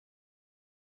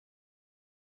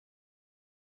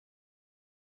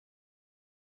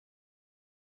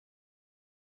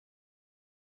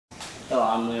Hello,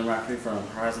 I'm Liam Rafferty from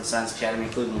Horizon Science Academy,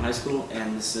 Cleveland High School,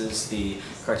 and this is the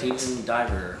Cartesian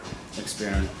diver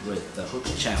experiment with the hook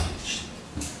challenge.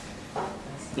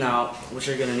 Now, what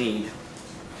you're going to need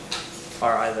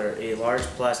are either a large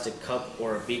plastic cup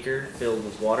or a beaker filled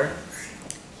with water.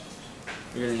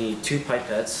 You're going to need 2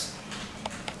 pipettes,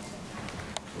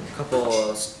 a couple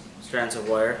of strands of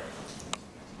wire,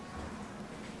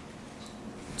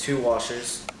 2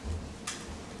 washers,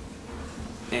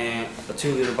 and a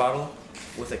 2-liter bottle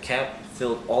with a cap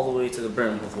filled all the way to the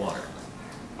brim with water.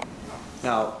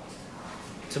 Now,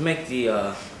 to make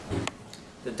the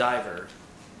diver,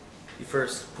 you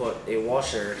first put a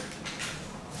washer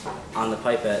on the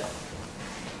pipette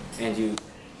and you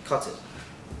cut it.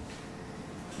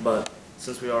 But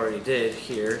since we already did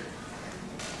here,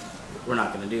 we're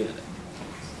not going to do that.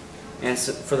 And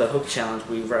so for the hook challenge,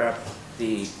 we wrap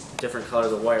the different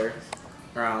colors of wire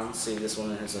around. See, this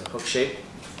one has a hook shape,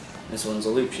 this one's a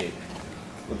loop shape.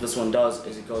 What this one does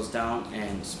is it goes down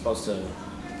and it's supposed to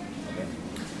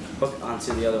hook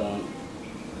onto the other one.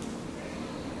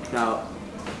 Now,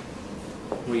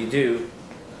 what you do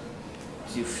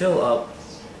is you fill up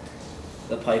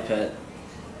the pipette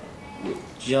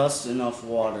with just enough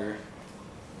water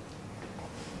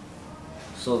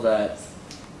so that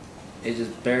it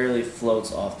just barely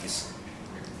floats above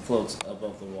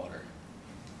the water.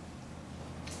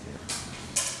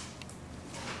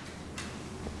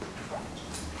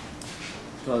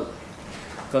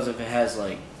 Because if it has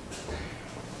like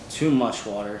too much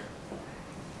water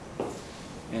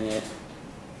in it,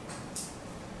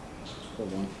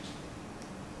 hold on.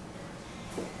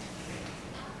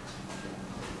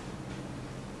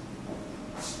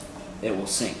 It will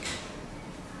sink.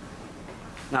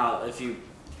 Now, if you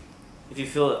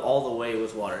fill it all the way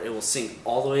with water, it will sink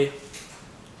all the way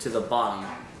to the bottom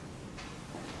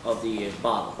of the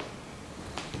bottle,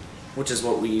 which is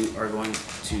what we are going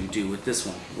to do with this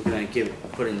one. We're going to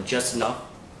put in just enough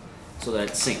so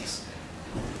that it sinks.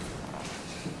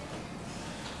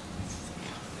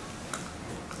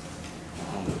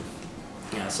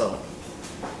 Yeah, so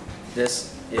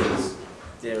this is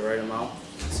the right amount.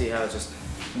 See how it just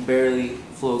barely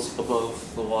floats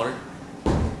above the water?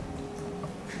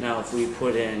 Now if we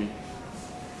put in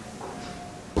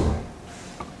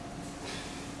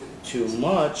too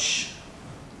much,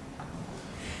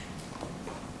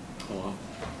 hold on.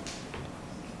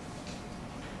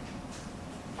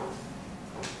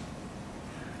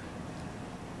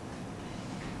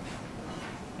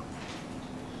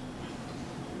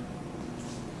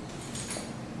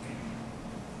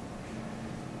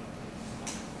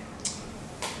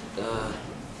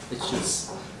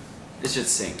 It should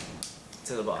sink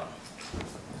to the bottom.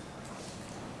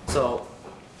 So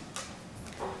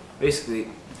basically,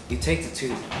 you take the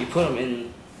you put them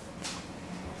in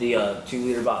the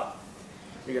 2-liter bottle.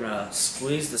 You're gonna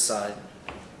squeeze the side,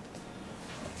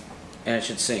 and it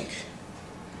should sink.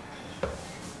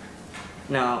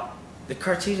 Now, the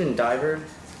Cartesian diver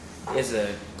is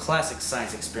a classic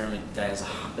science experiment that is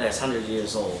 100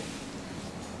 years old.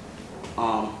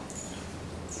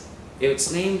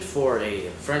 It's named for a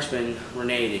Frenchman,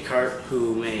 René Descartes,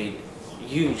 who made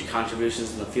huge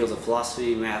contributions in the fields of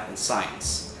philosophy, math, and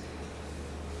science.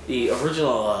 The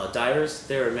original divers,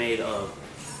 they were made out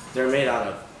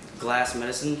of glass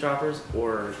medicine droppers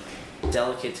or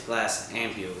delicate glass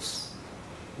ampules.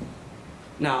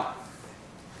 Now,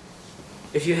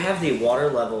 if you have the water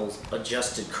levels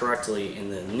adjusted correctly in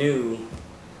the new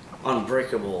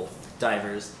unbreakable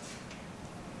divers,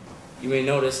 you may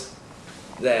notice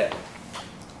that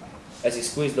as you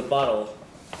squeeze the bottle,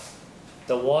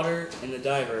 the water in the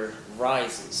diver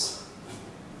rises.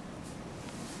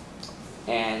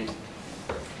 And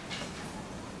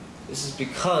this is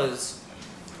because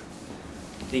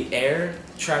the air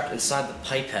trapped inside the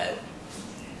pipette,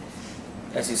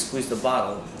 as you squeeze the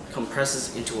bottle,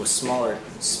 compresses into a smaller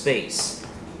space.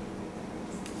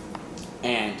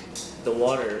 And the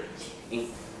water,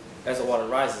 as the water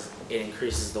rises, it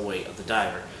increases the weight of the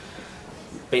diver.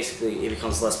 Basically, it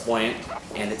becomes less buoyant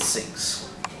and it sinks.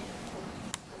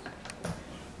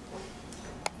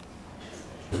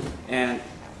 And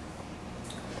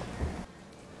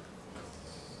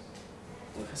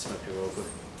this might be over.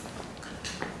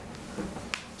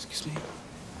 Excuse me.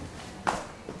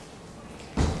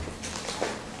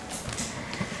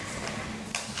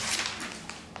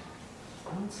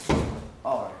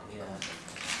 Oh, yeah.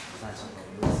 That's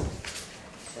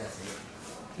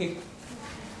it.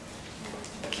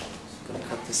 Gonna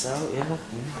cut this out, yeah?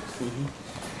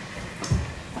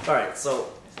 Alright,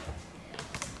 so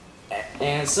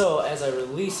as I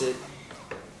release it,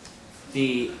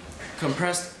 the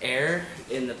compressed air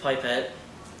in the pipette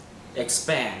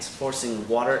expands, forcing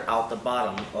water out the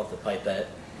bottom of the pipette,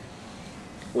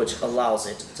 which allows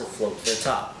it to float to the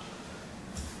top.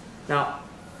 Now,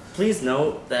 please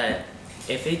note that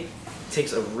if it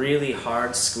takes a really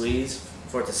hard squeeze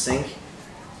for it to sink,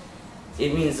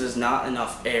 it means there's not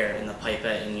enough air in the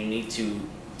pipette and you need to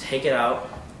take it out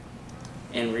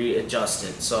and readjust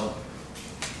it. So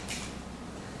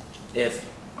if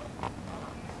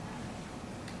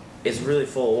it's really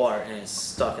full of water and it's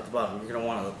stuck at the bottom, you're going to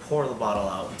want to pour the bottle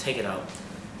out and take it out.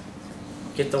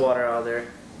 Get the water out of there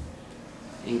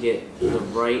and get the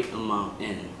right amount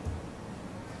in,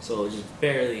 so it just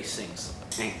barely sinks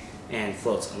and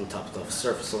floats on top of the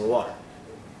surface of the water.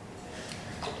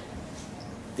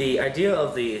 The idea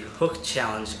of the hook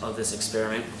challenge of this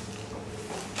experiment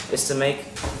is to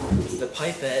make the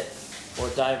pipette or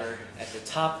diver at the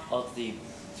top of the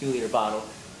 2-liter bottle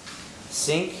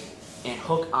sink and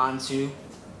hook onto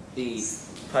the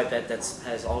pipette that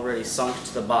has already sunk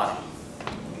to the bottom.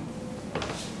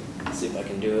 Let's see if I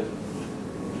can do it.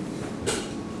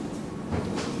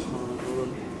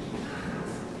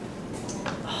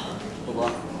 Hold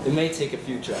on. It may take a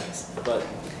few tries, but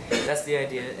that's the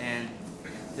idea. And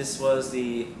this was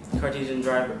the Cartesian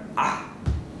diver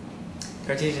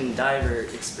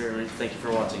experiment. Thank you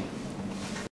for watching.